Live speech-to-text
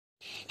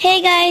Hey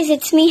guys,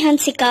 it's me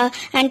Hansika,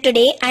 and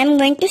today I'm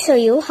going to show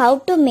you how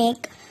to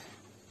make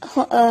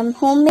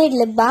homemade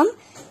lip balm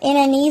in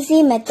an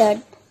easy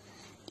method.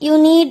 You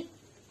need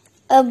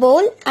a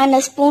bowl and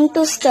a spoon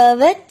to stir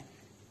with,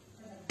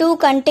 2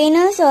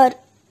 containers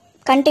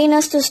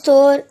to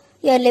store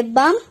your lip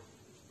balm,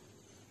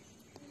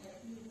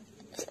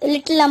 a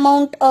little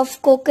amount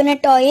of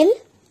coconut oil,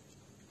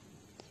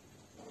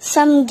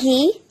 some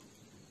ghee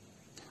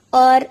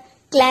or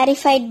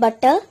clarified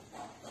butter,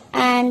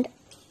 and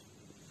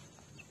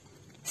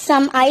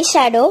some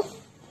eyeshadow.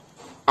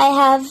 I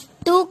have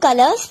 2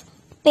 colors,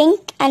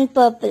 pink and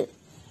purple.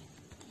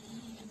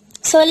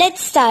 So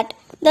let's start.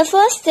 The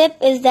first step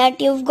is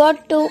that you've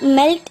got to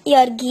melt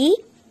your ghee.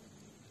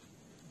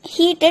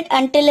 Heat it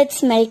until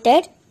it's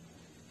melted.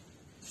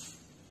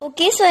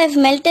 Okay, so I've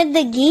melted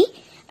the ghee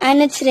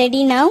and it's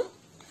ready now.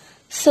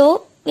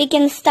 So we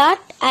can start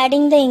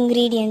adding the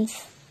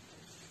ingredients.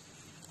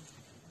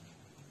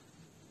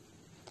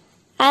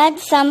 Add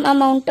some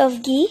amount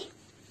of ghee.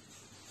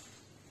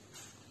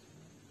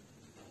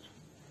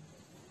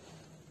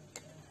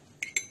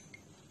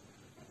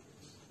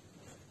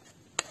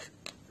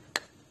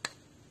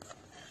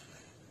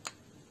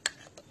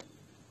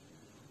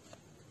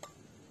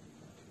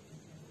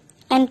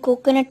 And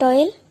coconut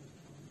oil.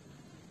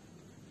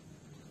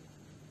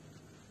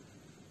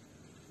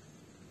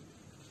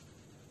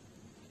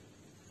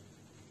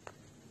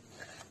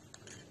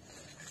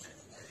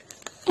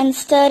 And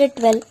stir it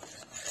well.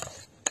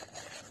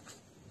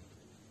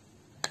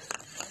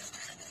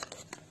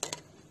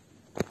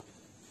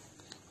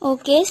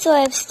 Okay, so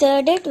I've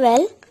stirred it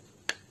well.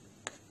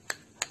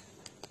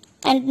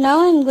 And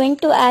now I'm going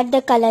to add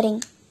the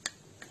coloring.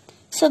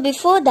 So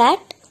before that,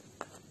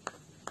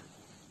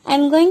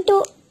 I'm going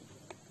to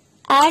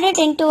add it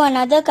into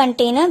another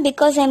container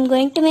because I'm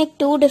going to make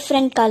 2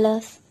 different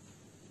colors.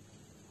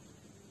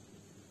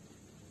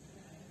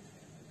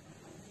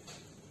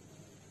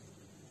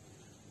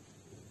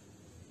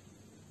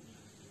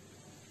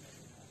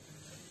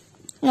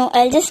 No,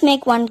 I'll just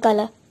make 1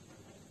 color.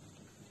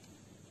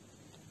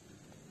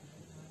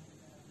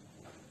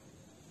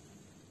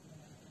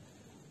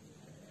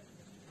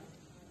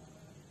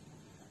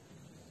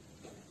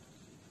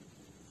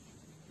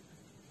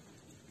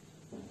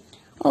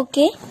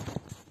 Okay.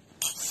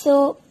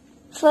 So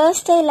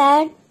first I'll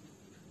add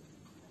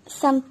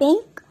some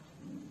pink.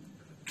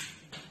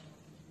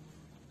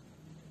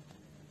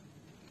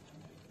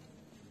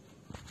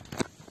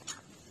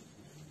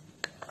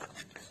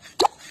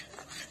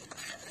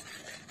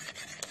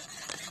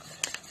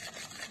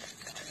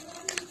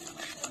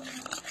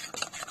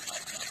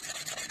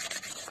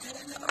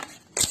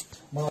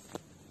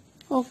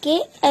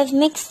 Okay, I've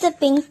mixed the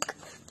pink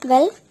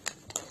well,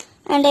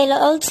 and I'll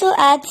also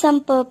add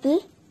some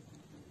purple.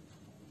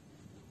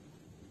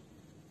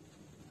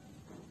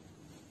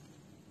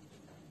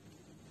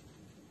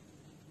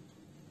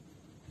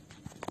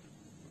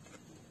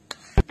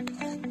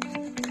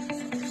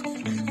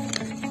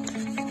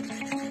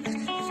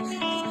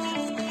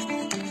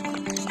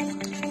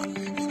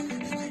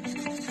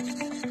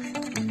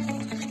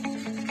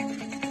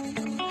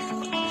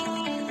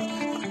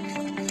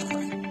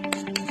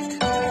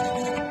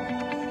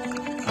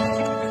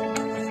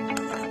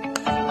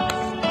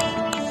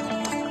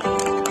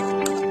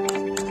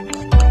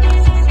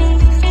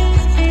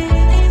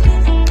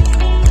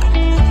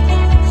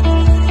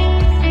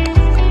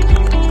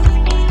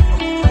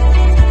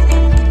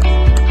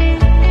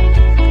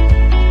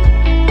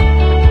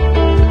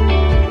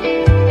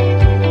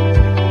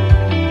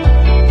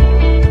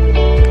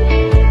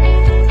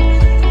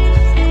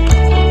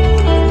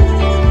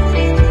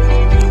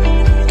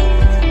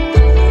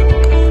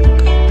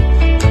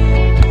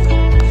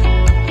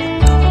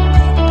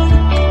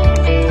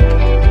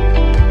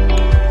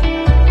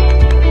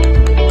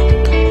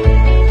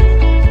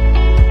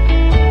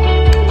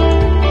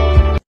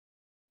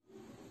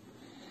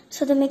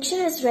 So the mixture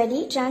is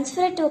ready.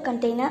 Transfer it to a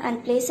container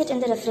and place it in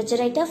the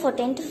refrigerator for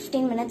 10 to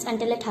 15 minutes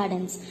until it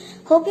hardens.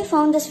 Hope you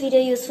found this video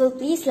useful.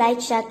 Please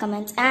like, share,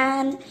 comment,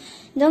 and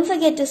don't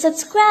forget to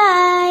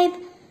subscribe.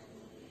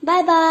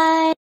 Bye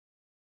bye.